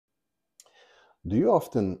Do you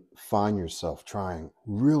often find yourself trying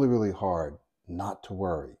really, really hard not to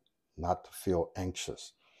worry, not to feel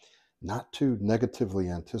anxious, not to negatively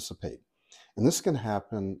anticipate? And this can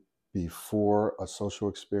happen before a social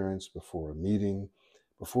experience, before a meeting,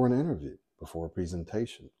 before an interview, before a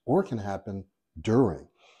presentation, or it can happen during,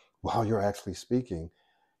 while you're actually speaking.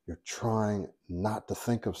 You're trying not to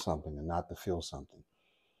think of something and not to feel something.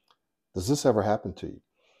 Does this ever happen to you?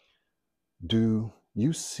 Do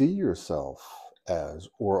you see yourself as,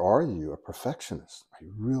 or are you a perfectionist? Are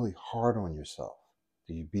you really hard on yourself?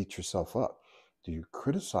 Do you beat yourself up? Do you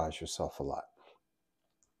criticize yourself a lot?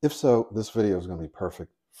 If so, this video is going to be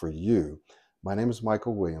perfect for you. My name is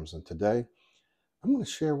Michael Williams, and today I'm going to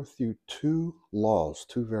share with you two laws,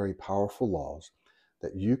 two very powerful laws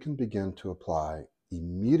that you can begin to apply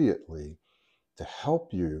immediately to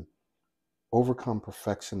help you overcome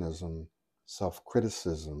perfectionism,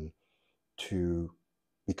 self-criticism, to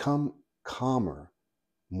become calmer,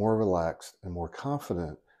 more relaxed, and more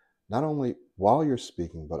confident, not only while you're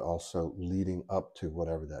speaking, but also leading up to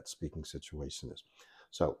whatever that speaking situation is.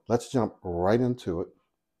 So let's jump right into it.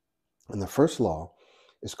 And the first law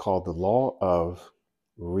is called the law of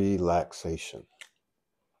relaxation.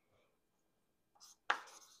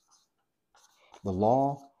 The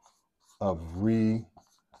law of relaxation.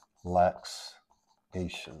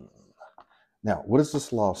 Now, what does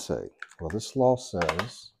this law say? Well, this law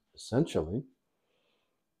says, essentially,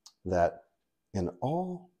 that in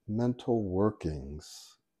all mental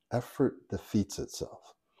workings, effort defeats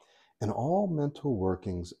itself. In all mental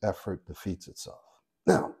workings, effort defeats itself.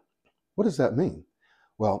 Now, what does that mean?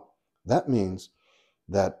 Well, that means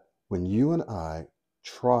that when you and I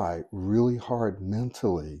try really hard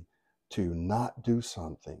mentally to not do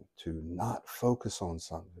something, to not focus on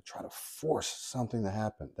something, to try to force something to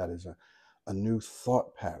happen, that is a new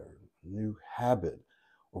thought pattern, a new habit,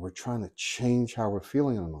 or we're trying to change how we're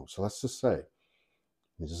feeling in a moment. So let's just say,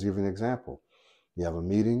 let me just give you an example. You have a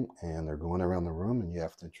meeting and they're going around the room and you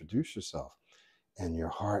have to introduce yourself and your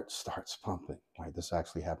heart starts pumping. Right? This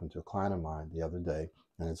actually happened to a client of mine the other day,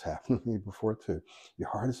 and it's happened to me before too. Your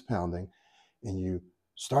heart is pounding and you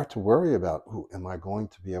start to worry about, oh, am I going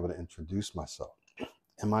to be able to introduce myself?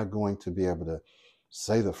 Am I going to be able to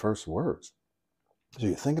say the first words? So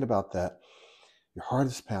you're thinking about that. Your heart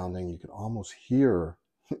is pounding. You can almost hear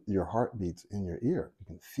your heartbeats in your ear. You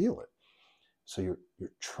can feel it. So you're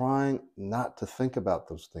trying not to think about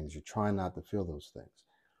those things. You're trying not to feel those things.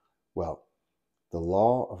 Well, the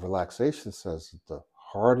law of relaxation says that the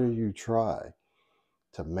harder you try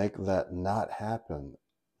to make that not happen,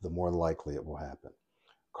 the more likely it will happen.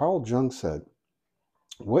 Carl Jung said,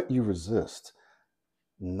 what you resist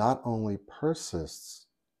not only persists,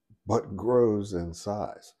 but grows in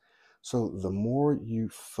size. So the more you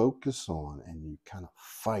focus on and you kind of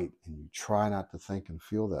fight and you try not to think and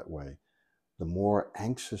feel that way, the more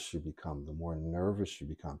anxious you become, the more nervous you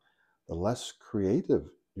become, the less creative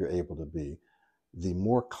you're able to be, the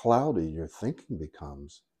more cloudy your thinking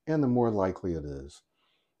becomes, and the more likely it is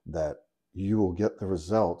that you will get the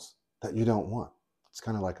results that you don't want. It's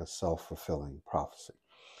kind of like a self-fulfilling prophecy.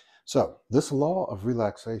 So this law of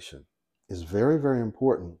relaxation is very, very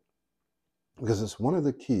important because it's one of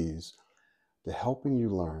the keys to helping you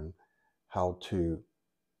learn how to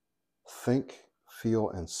think, feel,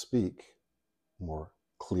 and speak more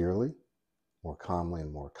clearly, more calmly,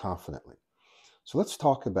 and more confidently. So let's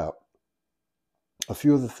talk about a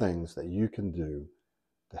few of the things that you can do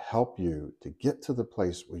to help you to get to the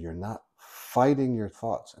place where you're not fighting your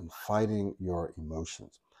thoughts and fighting your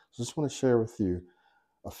emotions. So I just want to share with you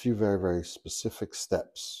a few very, very specific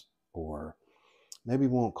steps, or maybe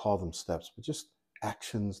we won't call them steps, but just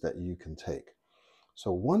actions that you can take.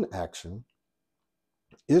 So one action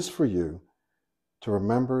is for you to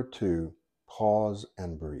remember to pause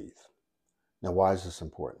and breathe. Now, why is this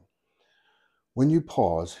important? When you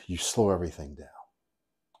pause, you slow everything down.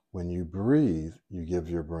 When you breathe, you give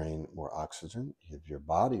your brain more oxygen, you give your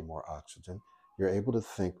body more oxygen, you're able to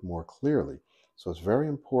think more clearly. So it's very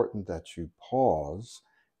important that you pause,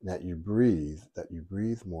 that you breathe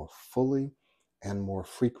more fully and more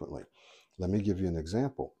frequently. Let me give you an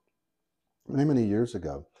example. Many, many years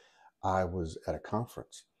ago, I was at a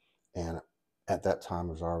conference, and at that time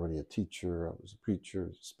I was already a teacher, I was a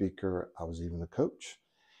preacher, speaker, I was even a coach.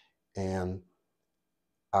 And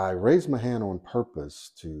I raised my hand on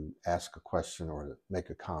purpose to ask a question or to make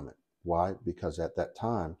a comment. Why? Because at that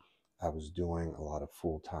time, I was doing a lot of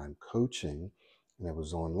full-time coaching and it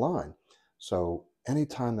was online. So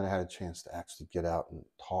anytime that I had a chance to actually get out and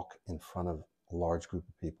talk in front of a large group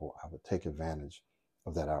of people, I would take advantage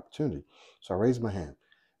of that opportunity. So I raised my hand.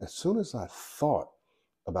 As soon as I thought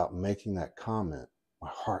about making that comment, my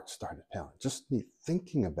heart started pounding, just me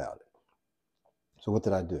thinking about it. So what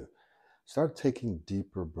did I do? Started taking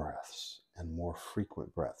deeper breaths and more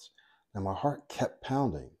frequent breaths. And my heart kept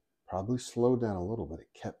pounding, probably slowed down a little, but it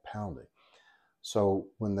kept pounding. So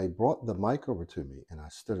when they brought the mic over to me and I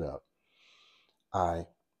stood up, I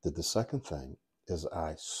did the second thing is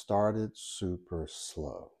I started super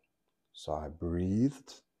slow. So I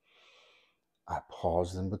breathed. I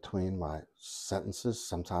paused in between my sentences,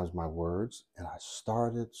 sometimes my words, and I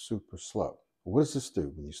started super slow. What does this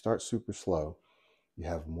do? When you start super slow, you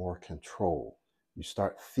have more control. You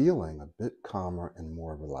start feeling a bit calmer and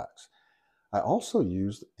more relaxed. I also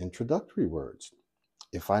used introductory words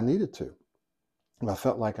if I needed to. If I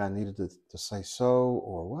felt like I needed to say so,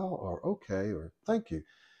 or well, or okay, or thank you,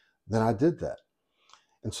 then I did that.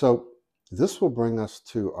 And so this will bring us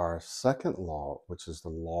to our second law, which is the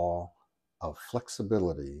law of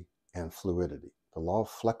flexibility and fluidity. The law of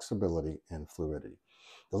flexibility and fluidity.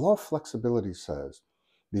 The law of flexibility says,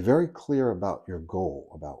 be very clear about your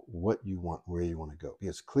goal, about what you want, where you want to go. Be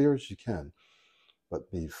as clear as you can, but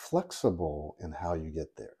be flexible in how you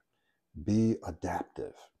get there. Be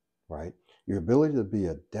adaptive, right? Your ability to be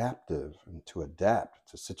adaptive and to adapt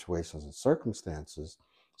to situations and circumstances,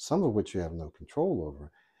 some of which you have no control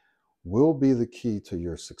over, will be the key to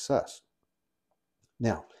your success.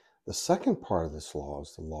 Now, the second part of this law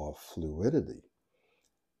is the law of fluidity.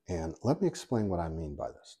 And let me explain what I mean by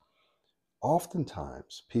this.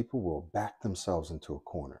 Oftentimes, people will back themselves into a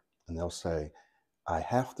corner and they'll say, I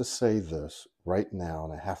have to say this right now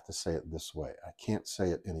and I have to say it this way. I can't say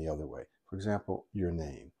it any other way. For example, your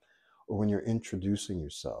name, or when you're introducing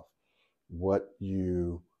yourself, what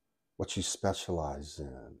you specialize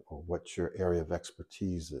in, or what your area of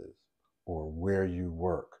expertise is, or where you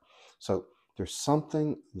work. So there's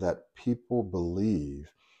something that people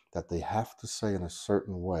believe that they have to say in a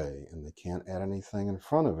certain way, and they can't add anything in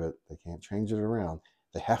front of it. They can't change it around.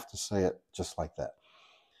 They have to say it just like that.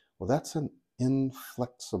 Well, that's an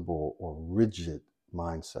inflexible or rigid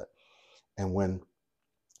mindset. And when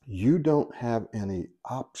you don't have any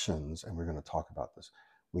options, and we're going to talk about this,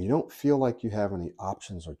 when you don't feel like you have any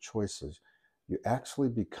options or choices, you actually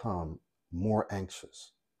become more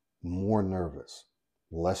anxious, more nervous,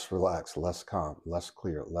 less relaxed, less calm, less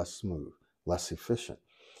clear, less smooth, less efficient.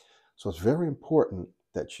 So it's very important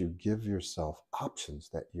that you give yourself options,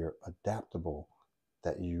 that you're adaptable,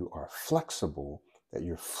 that you are flexible, that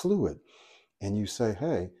you're fluid, and you say,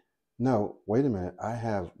 hey, no, wait a minute, I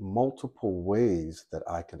have multiple ways that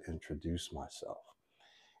I can introduce myself.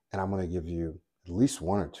 And I'm going to give you at least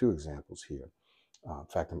one or two examples here. In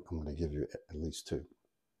fact, I'm going to give you at least two.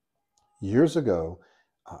 Years ago,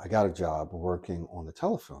 I got a job working on the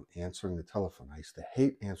telephone, answering the telephone. I used to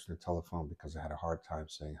hate answering the telephone because I had a hard time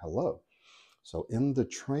saying hello. So in the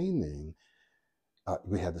training,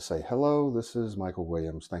 we had to say, hello, this is Michael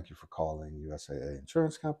Williams. Thank you for calling USAA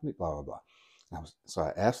Insurance Company, blah, blah, blah. So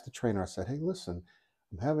I asked the trainer, I said, hey, listen,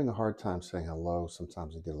 I'm having a hard time saying hello.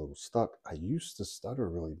 Sometimes I get a little stuck. I used to stutter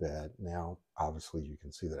really bad. Now, obviously, you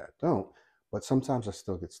can see that I don't, but sometimes I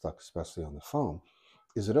still get stuck, especially on the phone.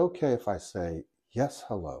 Is it okay if I say, yes,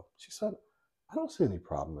 hello? She said, I don't see any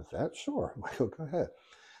problem with that. Sure, Michael, go ahead.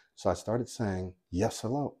 So I started saying, yes,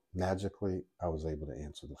 hello. Magically, I was able to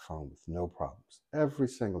answer the phone with no problems. Every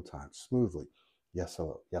single time, smoothly. Yes,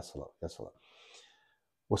 hello, yes, hello, yes, hello.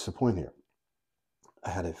 What's the point here? I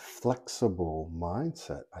had a flexible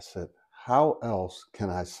mindset. I said, how else can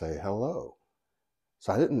I say hello?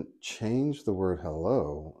 So I didn't change the word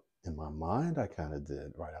hello. In my mind, I kind of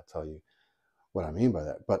did, right? I'll tell you what I mean by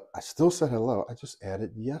that. But I still said hello. I just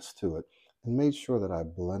added yes to it and made sure that I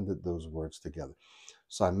blended those words together.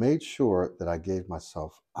 So I made sure that I gave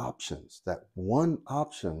myself options. That one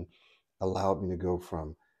option allowed me to go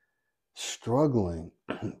from struggling,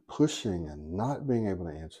 pushing, and not being able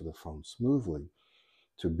to answer the phone smoothly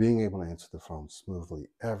to being able to answer the phone smoothly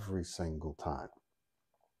every single time.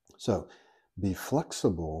 So be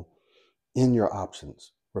flexible in your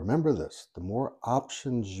options. Remember this, the more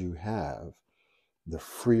options you have, the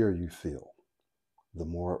freer you feel, the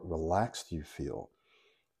more relaxed you feel,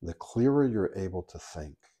 the clearer you're able to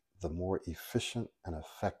think, the more efficient and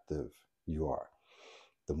effective you are.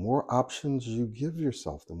 The more options you give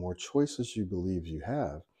yourself, the more choices you believe you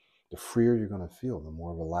have, the freer you're going to feel, the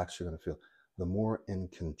more relaxed you're going to feel, the more in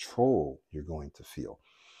control you're going to feel.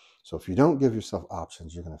 So if you don't give yourself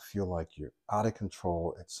options, you're going to feel like you're out of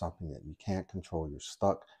control. It's something that you can't control. You're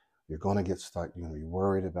stuck. You're going to get stuck. You're going to be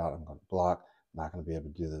worried about, I'm going to block, I'm not going to be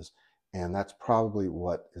able to do this. And that's probably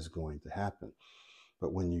what is going to happen.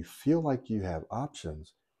 But when you feel like you have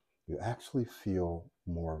options, you actually feel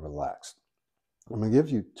more relaxed. I'm going to give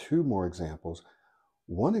you two more examples.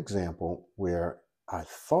 One example where I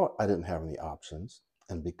thought I didn't have any options,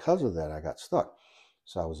 and because of that, I got stuck.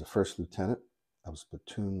 So I was a first lieutenant, I was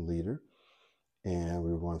platoon leader, and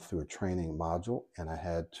we were going through a training module, and I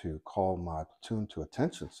had to call my platoon to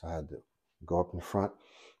attention. So I had to go up in front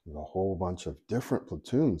with a whole bunch of different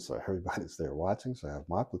platoons. So everybody's there watching. So I have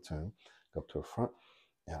my platoon go up to the front,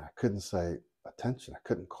 and I couldn't say attention. I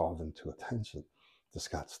couldn't call them to attention.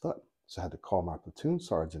 Just got stuck. So I had to call my platoon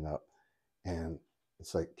sergeant up, and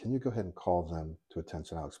it's like, can you go ahead and call them to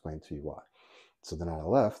attention? I'll explain to you why. So then I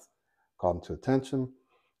left, called them to attention.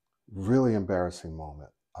 Really embarrassing moment.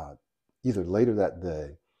 Either later that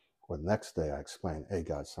day or the next day, I explained, hey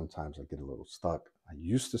guys, sometimes I get a little stuck. I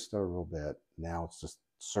used to stutter real bad. Now it's just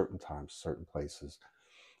certain times, certain places.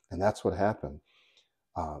 And that's what happened.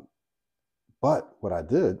 But what I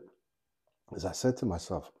did is I said to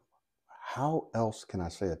myself, how else can I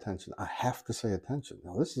say attention? I have to say attention.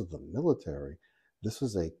 Now, this is the military. This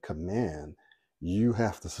is a command. You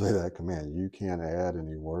have to say that command. You can't add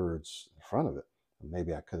any words in front of it.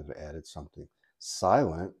 Maybe I could have added something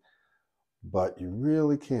silent, but you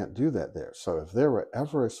really can't do that there. So if there were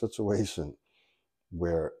ever a situation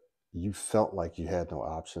where you felt like you had no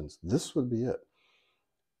options, this would be it.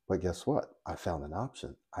 But guess what? I found an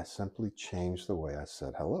option. I simply changed the way I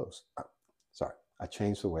said hellos. I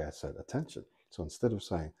changed the way I said attention. So instead of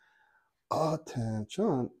saying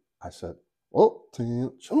attention, I said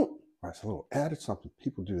attention. I said, added something.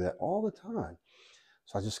 People do that all the time.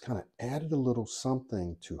 So I just kind of added a little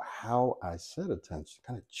something to how I said attention,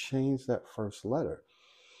 kind of changed that first letter.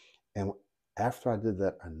 And after I did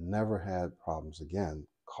that, I never had problems again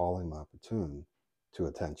calling my platoon to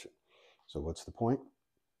attention. So what's the point?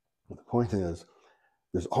 The point is,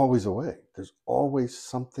 there's always a way. There's always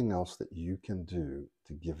something else that you can do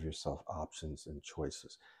to give yourself options and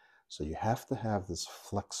choices. So you have to have this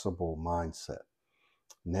flexible mindset.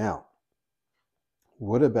 Now,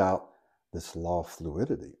 what about this law of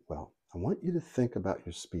fluidity? Well, I want you to think about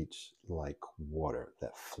your speech like water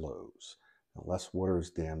that flows. Unless water is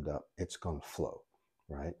dammed up, it's going to flow,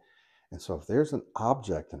 right? And so if there's an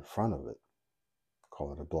object in front of it,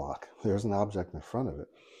 call it a block, there's an object in front of it,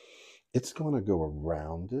 it's going to go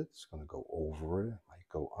around it, it's going to go over it, it might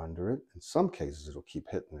go under it. In some cases, it'll keep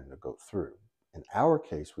hitting it and it'll go through. In our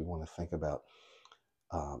case, we want to think about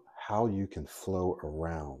how you can flow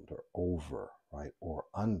around or over, right, or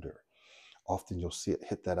under. Often you'll see it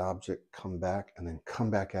hit that object, come back, and then come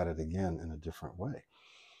back at it again in a different way.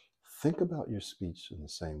 Think about your speech in the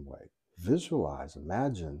same way. Visualize,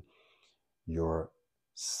 imagine your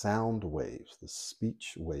sound waves, the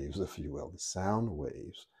speech waves, if you will, the sound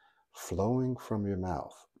waves flowing from your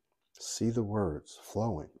mouth. See the words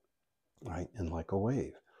flowing, right, and like a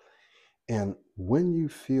wave. And when you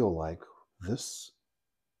feel like this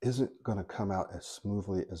isn't going to come out as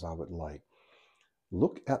smoothly as I would like,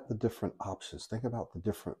 look at the different options. Think about the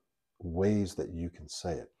different ways that you can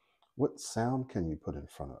say it. What sound can you put in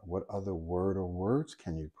front of it? What other word or words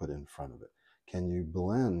can you put in front of it? Can you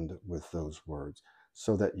blend with those words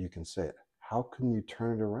so that you can say it? How can you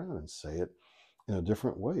turn it around and say it in a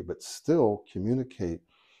different way, but still communicate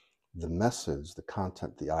the message, the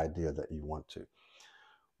content, the idea that you want to?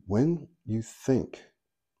 When you think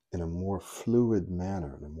in a more fluid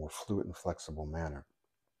manner, in a more fluid and flexible manner,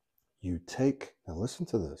 you take, now listen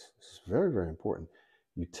to this is very, very important.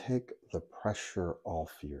 You take the pressure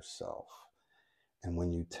off yourself. And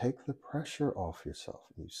when you take the pressure off yourself,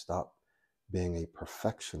 and you stop being a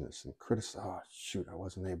perfectionist and criticize, oh, shoot, I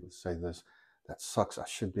wasn't able to say this. That sucks. I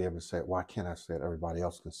should be able to say it. Why can't I say it? Everybody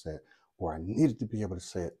else can say it. Or I needed to be able to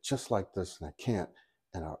say it just like this, and I can't,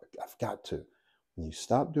 and I've got to. When you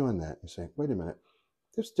stop doing that, you say, wait a minute,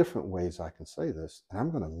 there's different ways I can say this, and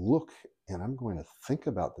I'm going to look and I'm going to think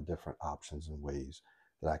about the different options and ways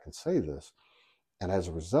that I can say this. And as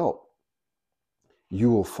a result,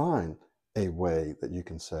 you will find a way that you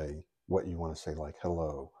can say what you want to say, like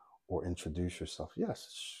hello, or introduce yourself. Yes,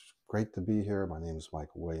 it's great to be here. My name is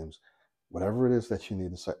Michael Williams. Whatever it is that you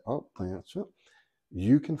need to say,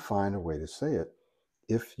 you can find a way to say it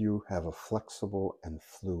if you have a flexible and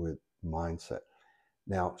fluid mindset.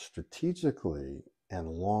 Now, strategically and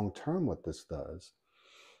long-term, what this does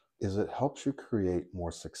is it helps you create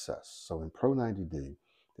more success. So in Pro 90D,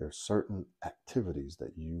 there are certain activities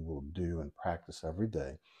that you will do and practice every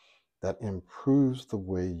day that improves the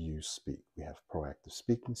way you speak. We have proactive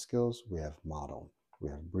speaking skills, we have modeling, we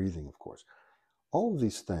have breathing, of course. All of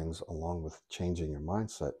these things, along with changing your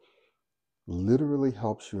mindset, literally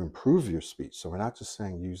helps you improve your speech. So we're not just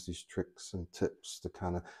saying use these tricks and tips to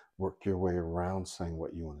kind of work your way around saying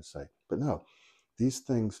what you want to say. But no, these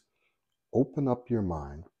things open up your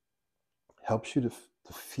mind, helps you to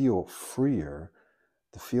feel freer,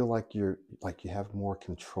 to feel like you have more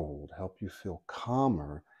control, to help you feel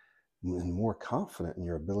calmer and more confident in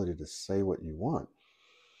your ability to say what you want,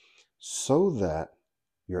 so that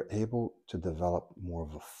you're able to develop more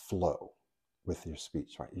of a flow with your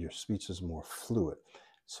speech, right? Your speech is more fluid.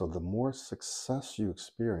 So the more success you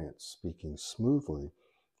experience speaking smoothly,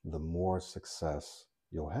 the more success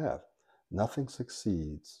you'll have. Nothing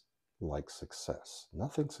succeeds like success.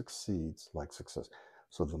 Nothing succeeds like success.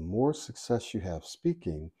 So the more success you have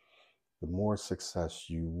speaking, the more success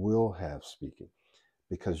you will have speaking,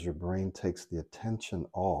 because your brain takes the attention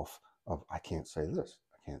off of, I can't say this,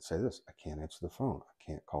 I can't say this, I can't answer the phone,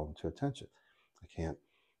 I can't call them to attention, I can't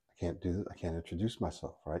do this, I can't introduce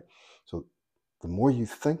myself, right? So the more you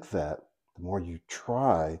think that, the more you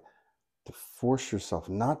try to force yourself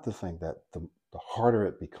not to think that, the harder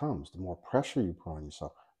it becomes. The more pressure you put on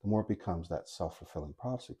yourself, the more it becomes that self-fulfilling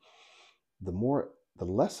prophecy. The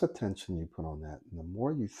less attention you put on that, and the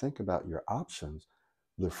more you think about your options,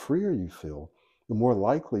 the freer you feel, the more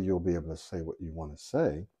likely you'll be able to say what you want to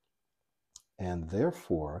say. And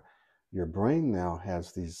therefore, your brain now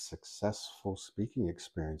has these successful speaking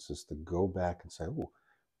experiences to go back and say, oh,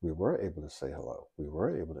 we were able to say hello. We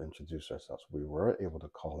were able to introduce ourselves. We were able to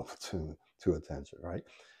call them to attention, right?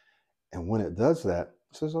 And when it does that,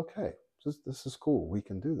 it says, okay, this is cool. We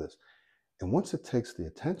can do this. And once it takes the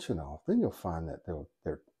attention off, then you'll find that there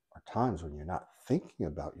are times when you're not thinking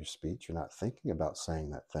about your speech, you're not thinking about saying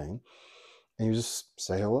that thing, and you just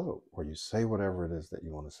say hello, or you say whatever it is that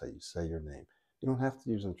you want to say. You say your name. You don't have to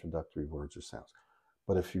use introductory words or sounds.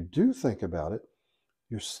 But if you do think about it,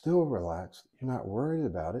 you're still relaxed. You're not worried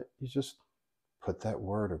about it. You just put that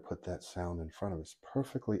word or put that sound in front of it. It's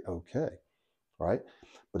perfectly okay, right?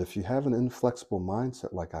 But if you have an inflexible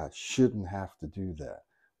mindset, like I shouldn't have to do that,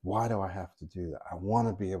 why do I have to do that? I want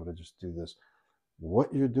to be able to just do this.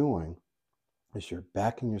 What you're doing is you're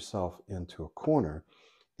backing yourself into a corner,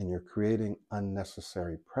 and you're creating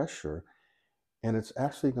unnecessary pressure, and it's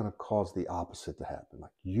actually going to cause the opposite to happen. Like,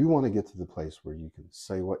 you want to get to the place where you can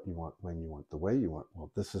say what you want, when you want, the way you want.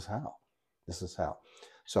 Well, this is how. This is how.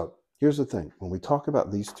 So here's the thing. When we talk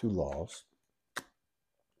about these two laws,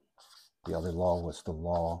 the other law was the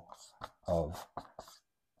law of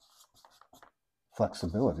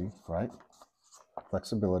flexibility, right?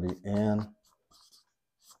 Flexibility and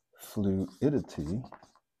fluidity.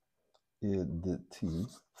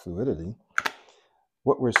 Fluidity.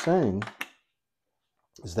 What we're saying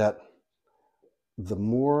is that the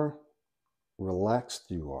more relaxed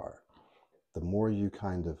you are, the more you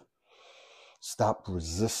kind of stop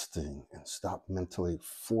resisting and stop mentally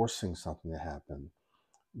forcing something to happen,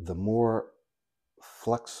 the more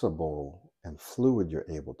flexible and fluid you're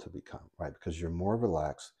able to become, right? Because you're more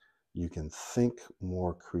relaxed, you can think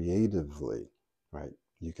more creatively, right?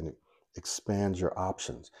 You can expand your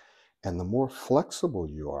options. And the more flexible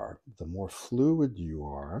you are, the more fluid you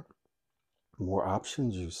are, the more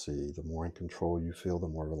options you see, the more in control you feel, the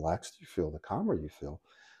more relaxed you feel, the calmer you feel,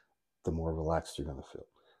 the more relaxed you're going to feel.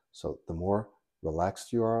 So the more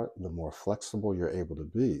relaxed you are, the more flexible you're able to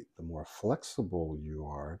be. The more flexible you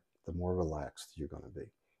are, the more relaxed you're going to be.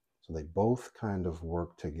 So they both kind of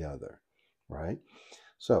work together, right?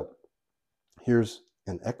 So here's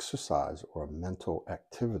an exercise or a mental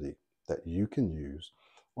activity that you can use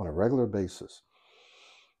on a regular basis.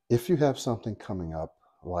 If you have something coming up,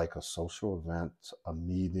 like a social event, a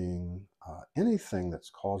meeting, anything that's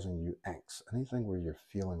causing you angst, anything where you're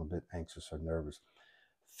feeling a bit anxious or nervous,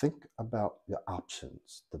 think about your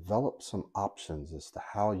options. Develop some options as to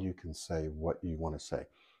how you can say what you want to say.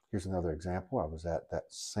 Here's another example. I was at that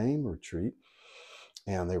same retreat,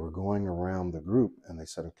 and they were going around the group, and they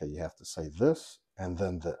said, okay, you have to say this and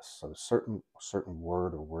then this. So a certain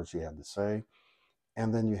word or words you had to say,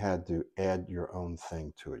 and then you had to add your own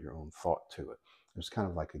thing to it, your own thought to it. It was kind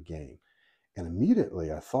of like a game. And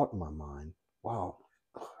immediately I thought in my mind, wow,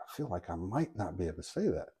 I feel like I might not be able to say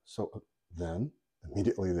that. So then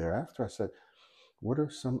immediately thereafter, I said, what are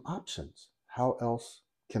some options? How else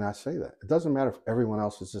can I say that? It doesn't matter if everyone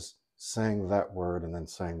else is just saying that word and then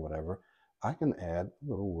saying whatever. I can add a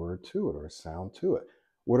little word to it or a sound to it.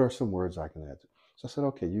 What are some words I can add to? So I said,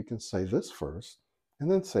 okay, you can say this first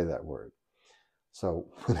and then say that word. So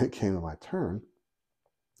when it came to my turn,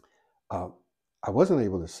 I wasn't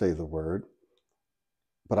able to say the word,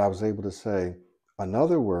 but I was able to say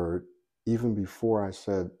another word even before I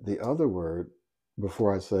said the other word,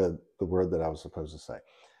 before I said the word that I was supposed to say.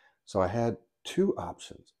 So I had two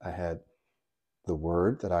options. I had the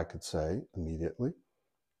word that I could say immediately.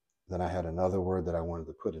 Then I had another word that I wanted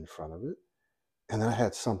to put in front of it. And then I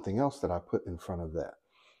had something else that I put in front of that.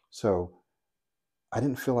 So I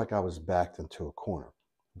didn't feel like I was backed into a corner.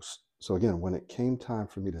 So again, when it came time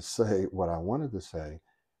for me to say what I wanted to say,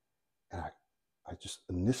 and I just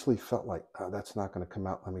initially felt like, oh, that's not going to come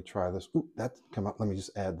out. Let me try this. Ooh, that didn't come out. Let me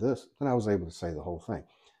just add this. Then I was able to say the whole thing.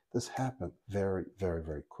 This happened very, very,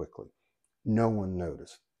 very quickly. No one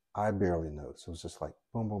noticed. I barely noticed. It was just like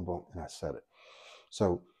boom, boom, boom, and I said it.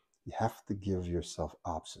 So you have to give yourself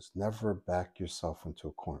options. Never back yourself into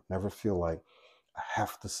a corner. Never feel like I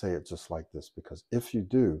have to say it just like this, because if you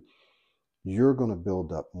do, you're going to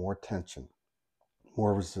build up more tension,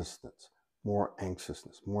 more resistance, more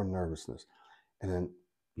anxiousness, more nervousness, and then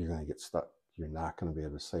you're going to get stuck. You're not going to be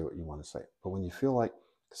able to say what you want to say. But when you feel like,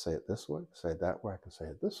 say it this way, say it that way, I can say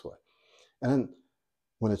it this way. And then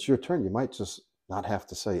when it's your turn, you might just not have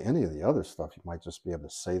to say any of the other stuff. You might just be able to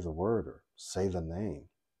say the word or say the name,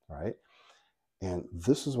 right? And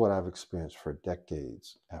this is what I've experienced for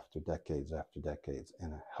decades after decades after decades,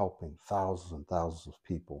 and helping thousands and thousands of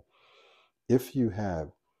people. If you have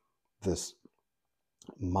this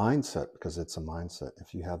mindset, because it's a mindset,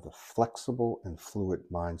 if you have the flexible and fluid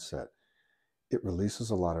mindset, it releases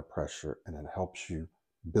a lot of pressure and it helps you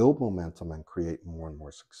build momentum and create more and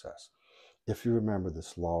more success. If you remember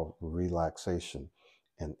this law of relaxation,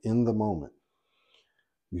 and in the moment,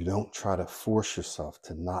 you don't try to force yourself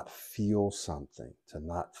to not feel something, to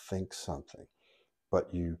not think something,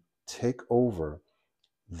 but you take over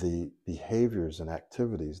the behaviors and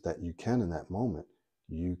activities that you can in that moment.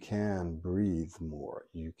 You can breathe more,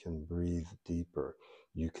 you can breathe deeper,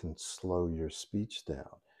 you can slow your speech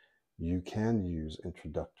down, you can use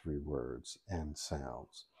introductory words and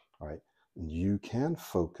sounds, right? And you can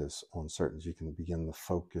focus on certain, you can begin to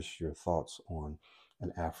focus your thoughts on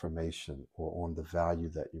an affirmation or on the value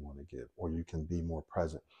that you want to give, or you can be more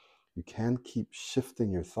present. You can keep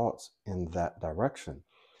shifting your thoughts in that direction.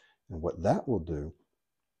 And what that will do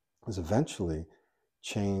is eventually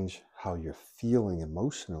change how you're feeling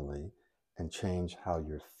emotionally and change how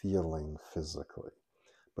you're feeling physically.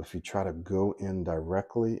 But if you try to go in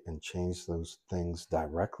directly and change those things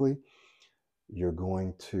directly, you're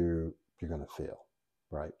going to fail,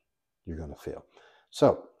 right? You're going to fail.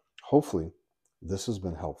 So hopefully this has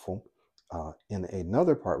been helpful. In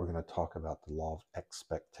another part, we're going to talk about the law of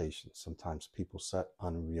expectations. Sometimes people set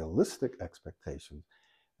unrealistic expectations,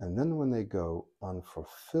 and then when they go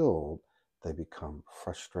unfulfilled, they become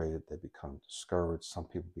frustrated, they become discouraged, some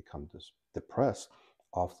people become depressed.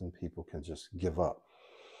 Often people can just give up.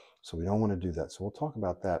 So we don't want to do that. So we'll talk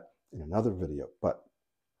about that in another video. But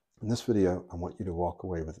in this video, I want you to walk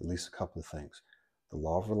away with at least a couple of things. The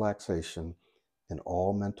law of relaxation. In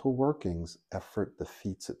all mental workings, effort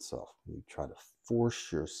defeats itself. You try to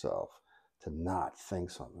force yourself to not think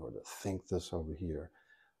something or to think this over here.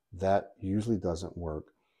 That usually doesn't work.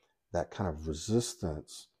 That kind of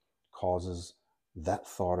resistance causes that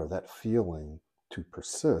thought or that feeling to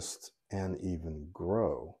persist and even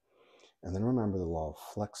grow. And then remember the law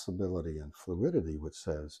of flexibility and fluidity, which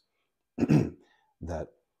says that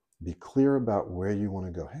be clear about where you want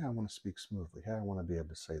to go. Hey, I want to speak smoothly. Hey, I want to be able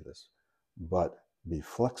to say this. But be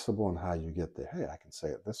flexible in how you get there. Hey, I can say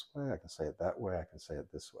it this way. I can say it that way. I can say it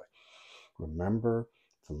this way. Remember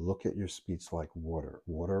to look at your speech like water.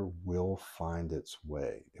 Water will find its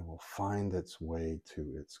way. It will find its way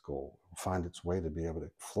to its goal. It will find its way to be able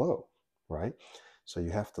to flow, right? So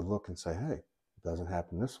you have to look and say, hey, it doesn't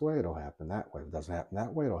happen this way, it'll happen that way. If it doesn't happen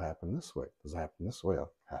that way, it'll happen this way. If it doesn't happen this way,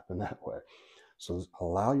 it'll happen that way. So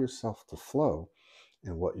allow yourself to flow,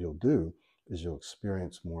 and what you'll do is you'll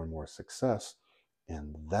experience more and more success,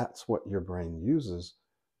 and that's what your brain uses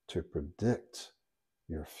to predict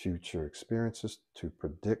your future experiences, to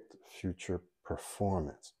predict future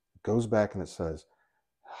performance. It goes back and it says,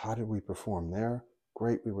 how did we perform there?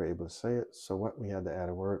 Great, we were able to say it. So what? We had to add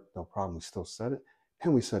a word, no problem, we still said it,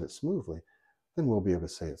 and we said it smoothly. Then we'll be able to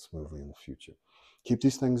say it smoothly in the future. Keep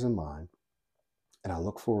these things in mind, and I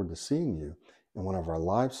look forward to seeing you in one of our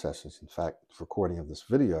live sessions. In fact, recording of this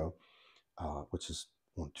video, which is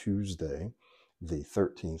on Tuesday, the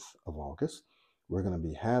 13th of August, we're going to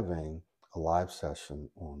be having a live session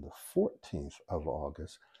on the 14th of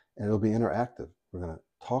August, and it'll be interactive. We're going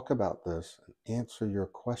to talk about this and answer your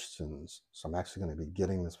questions. So I'm actually going to be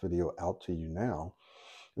getting this video out to you now,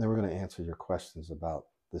 and then we're going to answer your questions about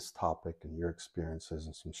this topic and your experiences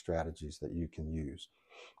and some strategies that you can use.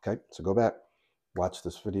 Okay, so go back, watch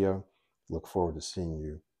this video. Look forward to seeing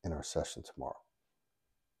you in our session tomorrow.